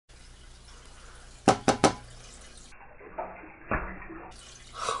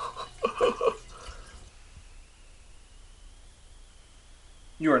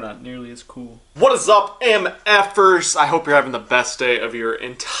You are not nearly as cool. What is up, MFers? I hope you're having the best day of your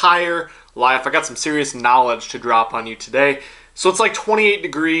entire life. I got some serious knowledge to drop on you today. So it's like 28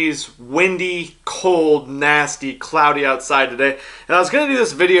 degrees, windy, cold, nasty, cloudy outside today. And I was going to do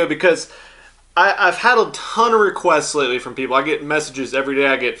this video because I've had a ton of requests lately from people. I get messages every day.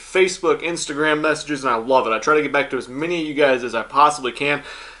 I get Facebook, Instagram messages, and I love it. I try to get back to as many of you guys as I possibly can.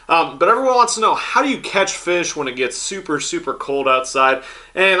 But everyone wants to know, how do you catch fish when it gets super, super cold outside?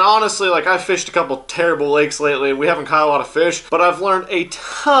 And honestly, like, I've fished a couple terrible lakes lately, and we haven't caught a lot of fish, but I've learned a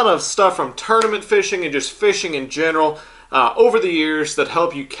ton of stuff from tournament fishing and just fishing in general over the years that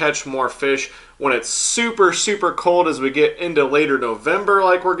help you catch more fish when it's super, super cold as we get into later November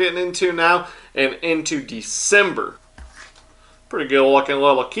like we're getting into now and into December. Pretty good looking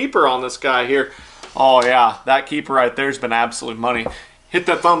little keeper on this guy here. Oh yeah, that keeper right there's been absolute money. Hit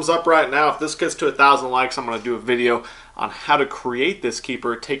that thumbs up right now. If this gets to 1,000 likes, I'm going to do a video on how to create this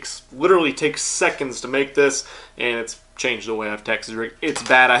keeper. It literally takes seconds to make this, and it's changed the way I've texted rig. It's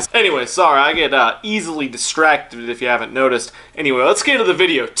badass. Anyway, sorry, I get easily distracted if you haven't noticed. Anyway, let's get into the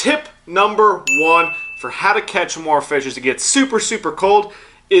video. Tip number 1 for how to catch more fish as it gets super, super cold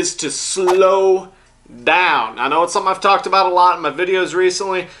is to slow down. I know it's something I've talked about a lot in my videos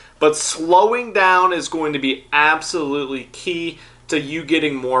recently, but slowing down is going to be absolutely key to you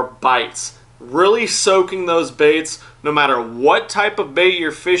getting more bites. Really soaking those baits, no matter what type of bait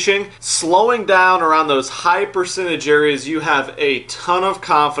you're fishing, slowing down around those high percentage areas you have a ton of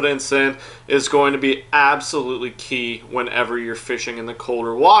confidence in is going to be absolutely key whenever you're fishing in the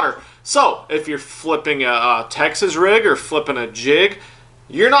colder water. So if you're flipping a Texas rig or flipping a jig,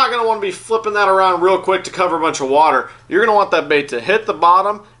 you're not going to want to be flipping that around real quick to cover a bunch of water. You're going to want that bait to hit the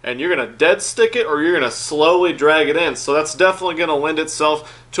bottom, and you're going to dead stick it, or you're going to slowly drag it in. So that's definitely going to lend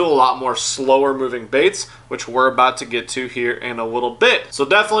itself to a lot more slower moving baits, which we're about to get to here in a little bit. So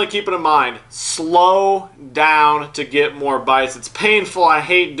definitely keep it in mind. Slow down to get more bites. It's painful. I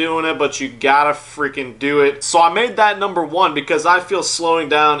hate doing it, but you gotta freaking do it. So I made that number 1 because I feel slowing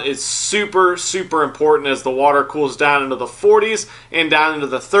down is super, super important as the water cools down into the 40s and down into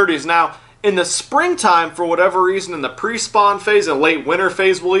the 30s. Now, in the springtime, for whatever reason, in the pre-spawn phase and late winter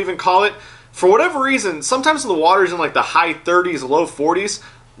phase, we'll even call it, for whatever reason, sometimes the water's in like the high 30s, low 40s,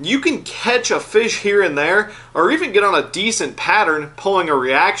 you can catch a fish here and there, or even get on a decent pattern pulling a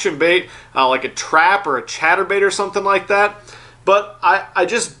reaction bait, like a trap or a chatterbait or something like that. But I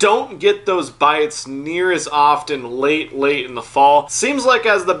just don't get those bites near as often late in the fall. Seems like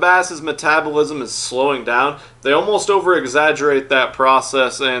as the bass's metabolism is slowing down, they almost over-exaggerate that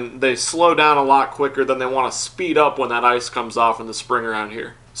process, and they slow down a lot quicker than they want to speed up when that ice comes off in the spring around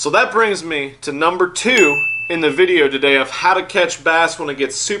here. So that brings me to number 2 in the video today of how to catch bass when it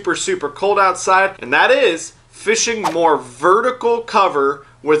gets super, super cold outside, and that is fishing more vertical cover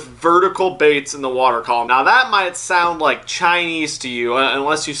with vertical baits in the water column. Now that might sound like Chinese to you,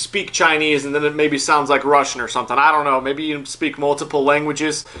 unless you speak Chinese, and then it maybe sounds like Russian or something. I don't know, maybe you speak multiple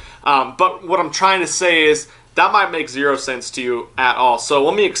languages, but what I'm trying to say is that might make 0 sense to you at all. So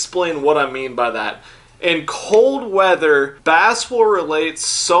let me explain what I mean by that. In cold weather, bass will relate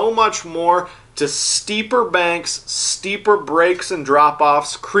so much more to steeper banks, steeper breaks and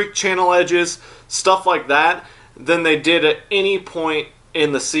drop-offs, creek channel edges, stuff like that, than they did at any point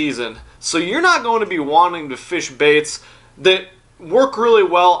in the season. So you're not going to be wanting to fish baits that work really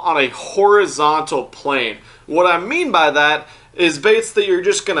well on a horizontal plane. What I mean by that is baits that you're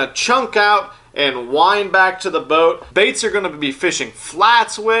just going to chunk out and wind back to the boat. Baits you're going to be fishing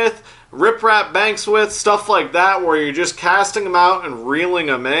flats with, riprap banks with, stuff like that, where you're just casting them out and reeling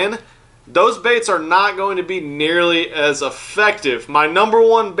them in. Those baits are not going to be nearly as effective. My number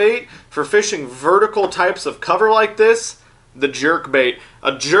 1 bait for fishing vertical types of cover like this, the jerkbait.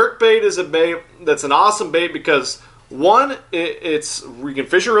 A jerkbait is a bait that's an awesome bait because, one, you can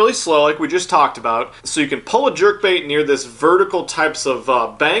fish it really slow like we just talked about. So you can pull a jerkbait near this vertical types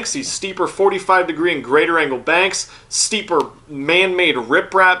of banks, these steeper 45-degree and greater angle banks, steeper man-made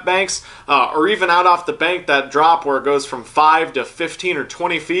riprap banks, or even out off the bank, that drop where it goes from 5 to 15 or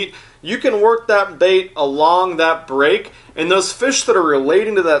 20 feet. You can work that bait along that break, and those fish that are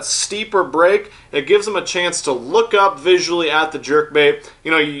relating to that steeper break, it gives them a chance to look up visually at the jerkbait. You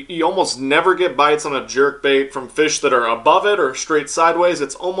know, you almost never get bites on a jerkbait from fish that are above it or straight sideways.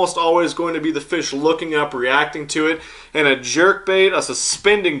 It's almost always going to be the fish looking up, reacting to it. And a jerkbait, a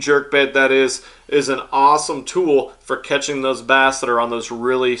suspending jerkbait that is an awesome tool for catching those bass that are on those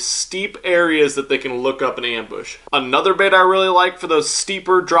really steep areas that they can look up and ambush. Another bait I really like for those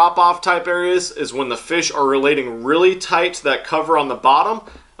steeper drop-off type areas is when the fish are relating really tight to that cover on the bottom.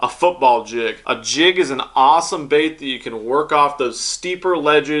 a football jig. A jig is an awesome bait that you can work off those steeper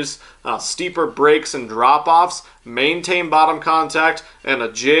ledges, steeper breaks and drop-offs, maintain bottom contact, and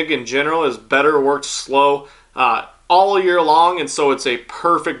a jig in general is better worked slow all year long, and so it's a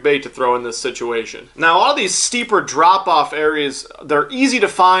perfect bait to throw in this situation. Now, a lot of these steeper drop-off areas, they're easy to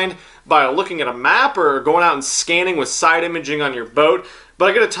find by looking at a map or going out and scanning with side imaging on your boat. But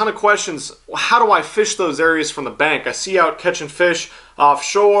I get a ton of questions, how do I fish those areas from the bank? I see you out catching fish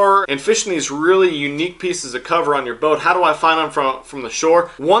offshore and fishing these really unique pieces of cover on your boat. How do I find them from the shore?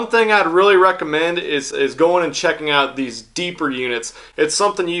 One thing I'd really recommend is going and checking out these deeper units. It's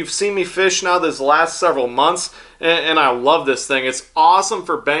something you've seen me fish now this last several months, and I love this thing. It's awesome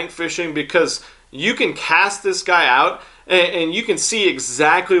for bank fishing because you can cast this guy out and you can see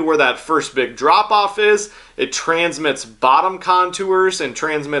exactly where that first big drop-off is. It transmits bottom contours and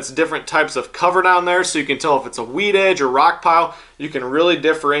transmits different types of cover down there, so you can tell if it's a weed edge or rock pile. You can really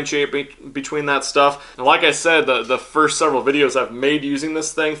differentiate between that stuff. And like I said, the first several videos I've made using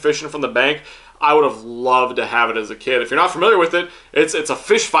this thing, fishing from the bank, I would have loved to have it as a kid. If you're not familiar with it, it's a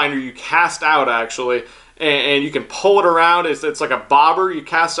fish finder you cast out actually. And you can pull it around. It's like a bobber you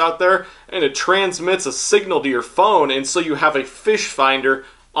cast out there, and it transmits a signal to your phone, and so you have a fish finder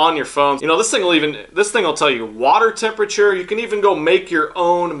on your phone. You know, this thing will tell you water temperature. You can even go make your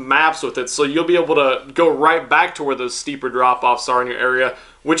own maps with it, so you'll be able to go right back to where those steeper drop-offs are in your area,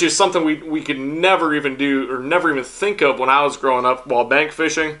 which is something we could never even do or never even think of when I was growing up while bank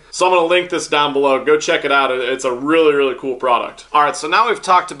fishing. So I'm going to link this down below. Go check it out. It's a really, really cool product. All right, so now we've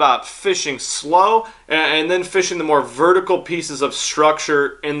talked about fishing slow and then fishing the more vertical pieces of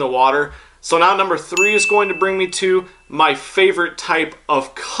structure in the water. So now number 3 is going to bring me to my favorite type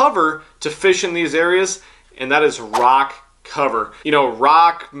of cover to fish in these areas, and that is rock cover. You know,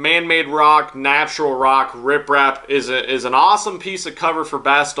 rock, man-made rock, natural rock, riprap is an awesome piece of cover for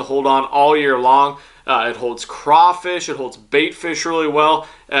bass to hold on all year long. It holds crawfish, it holds bait fish really well,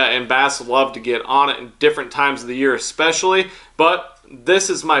 and bass love to get on it in different times of the year especially, but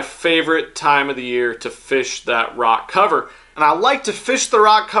this is my favorite time of the year to fish that rock cover. And I like to fish the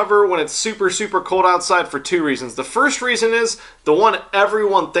rock cover when it's super, super cold outside for 2 reasons. The first reason is the one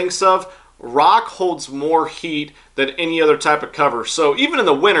everyone thinks of. Rock holds more heat than any other type of cover. So even in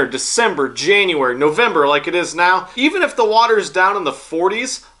the winter, December, January, November, like it is now, even if the water is down in the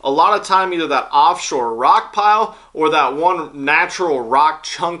 40s, a lot of time either that offshore rock pile or that one natural rock,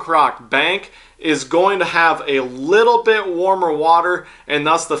 chunk rock bank is going to have a little bit warmer water, and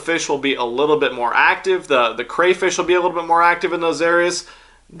thus the fish will be a little bit more active. The crayfish will be a little bit more active in those areas.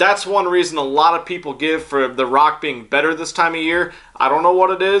 That's one reason a lot of people give for the rock being better this time of year. I don't know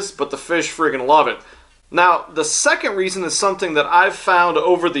what it is, but the fish friggin' love it. Now, the second reason is something that I've found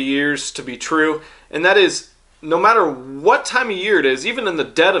over the years to be true, and that is no matter what time of year it is, even in the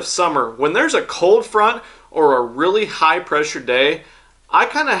dead of summer, when there's a cold front or a really high pressure day, I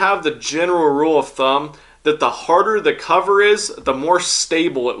kind of have the general rule of thumb that the harder the cover is, the more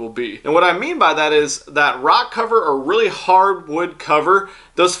stable it will be. And what I mean by that is that rock cover or really hard wood cover,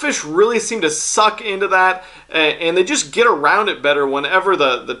 those fish really seem to suck into that, and they just get around it better whenever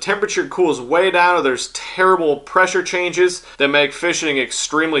the temperature cools way down or there's terrible pressure changes that make fishing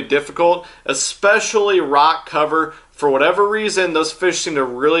extremely difficult, especially rock cover. For whatever reason, those fish seem to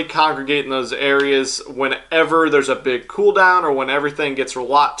really congregate in those areas whenever there's a big cool down or when everything gets a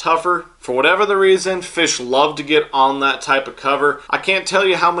lot tougher. For whatever the reason, fish love to get on that type of cover. I can't tell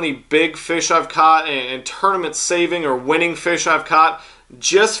you how many big fish I've caught and tournament saving or winning fish I've caught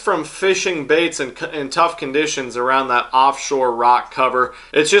just from fishing baits in tough conditions around that offshore rock cover.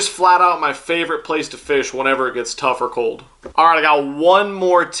 It's just flat out my favorite place to fish whenever it gets tough or cold. Alright, I got one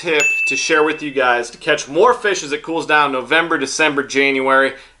more tip to share with you guys to catch more fish as it cools down November, December,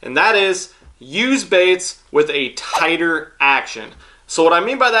 January, and that is use baits with a tighter action. So what I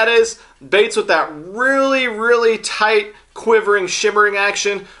mean by that is baits with that really, really tight, quivering, shimmering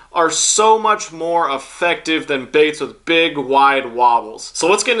action are so much more effective than baits with big, wide wobbles. So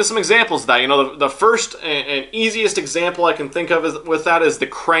let's get into some examples of that. You know, the first and easiest example I can think of with that is the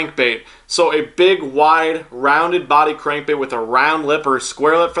crankbait. So a big, wide, rounded body crankbait with a round lip or a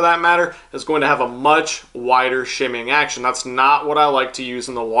square lip for that matter is going to have a much wider shimmying action. That's not what I like to use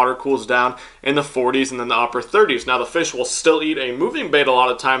when the water cools down in the 40s and then the upper 30s. Now the fish will still eat a moving bait a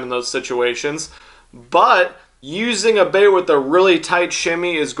lot of time in those situations, but using a bait with a really tight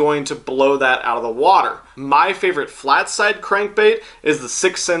shimmy is going to blow that out of the water. My favorite flat side crankbait is the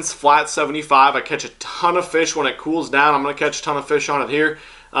 6 cents flat 75. I catch a ton of fish when it cools down. I'm going to catch a ton of fish on it here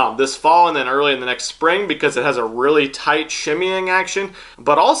this fall and then early in the next spring because it has a really tight shimmying action.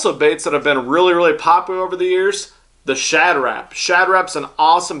 But also baits that have been really, really popular over the years, the the Shad Rap. Shad Rap's an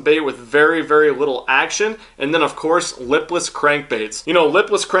awesome bait with very, very little action. And then, of course, lipless crankbaits. You know,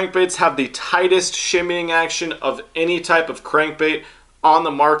 lipless crankbaits have the tightest shimmying action of any type of crankbait on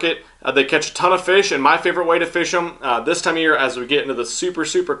the market. They catch a ton of fish, and my favorite way to fish them this time of year as we get into the super,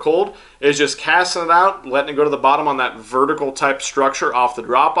 super cold is just casting it out, letting it go to the bottom on that vertical type structure off the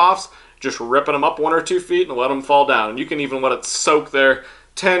drop-offs, just ripping them up 1 or 2 feet and let them fall down. And you can even let it soak there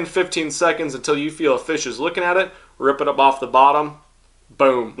 10, 15 seconds until you feel a fish is looking at it, rip it up off the bottom,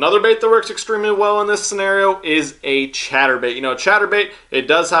 boom. Another bait that works extremely well in this scenario is a chatterbait. You know, chatterbait, it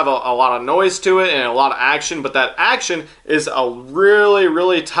does have a lot of noise to it and a lot of action, but that action is a really,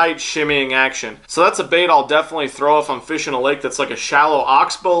 really tight shimmying action. So that's a bait I'll definitely throw if I'm fishing a lake that's like a shallow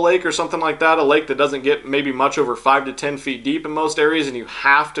oxbow lake or something like that, a lake that doesn't get maybe much over 5 to 10 feet deep in most areas, and you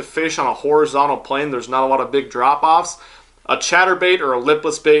have to fish on a horizontal plane. There's not a lot of big drop-offs. A chatterbait or a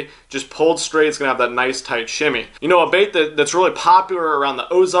lipless bait, just pulled straight, it's going to have that nice tight shimmy. You know, a bait that's really popular around the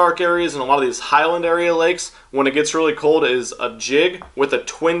Ozark areas and a lot of these highland area lakes when it gets really cold is a jig with a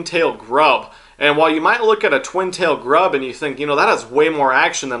twin-tail grub. And while you might look at a twin-tail grub and you think, you know, that has way more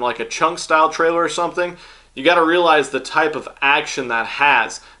action than like a chunk-style trailer or something, you got to realize the type of action that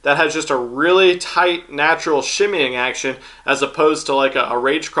has. That has just a really tight, natural shimmying action as opposed to like a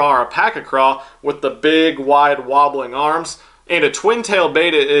rage craw or a pack craw with the big, wide, wobbling arms. And a twin-tail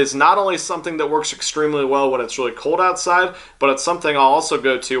bait is not only something that works extremely well when it's really cold outside, but it's something I'll also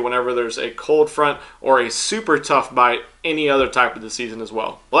go to whenever there's a cold front or a super tough bite any other type of the season as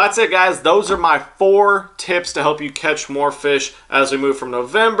well. Well, that's it, guys. Those are my 4 tips to help you catch more fish as we move from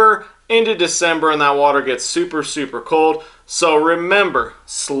November into December and that water gets super, super cold. So remember,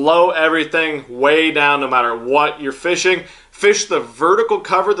 slow everything way down no matter what you're fishing. Fish the vertical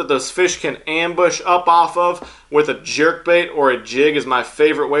cover that those fish can ambush up off of with a jerkbait or a jig is my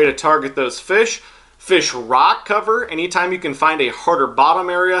favorite way to target those fish. Fish rock cover anytime you can find a harder bottom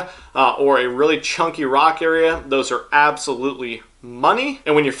area or a really chunky rock area. Those are absolutely money.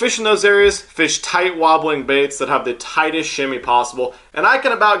 And when you're fishing those areas, fish tight wobbling baits that have the tightest shimmy possible, and I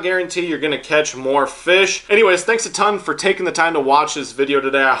can about guarantee you're gonna catch more fish. Anyways, thanks a ton for taking the time to watch this video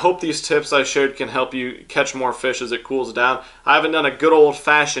today. I hope these tips I showed can help you catch more fish as it cools down. I haven't done a good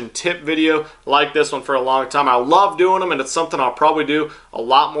old-fashioned tip video like this one for a long time. I love doing them, and it's something I'll probably do a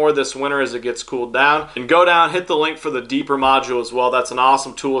lot more this winter as it gets cooled down. And go down, hit the link for the deeper module as well. That's an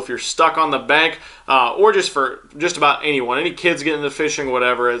awesome tool if you're stuck on the bank or just for just about anyone, any kids getting into fishing,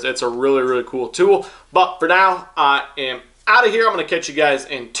 whatever. It's a really, really cool tool. But for now, I am out of here. I'm going to catch you guys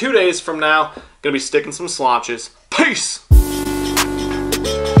in 2 days from now. Going to be sticking some slaunches. Peace!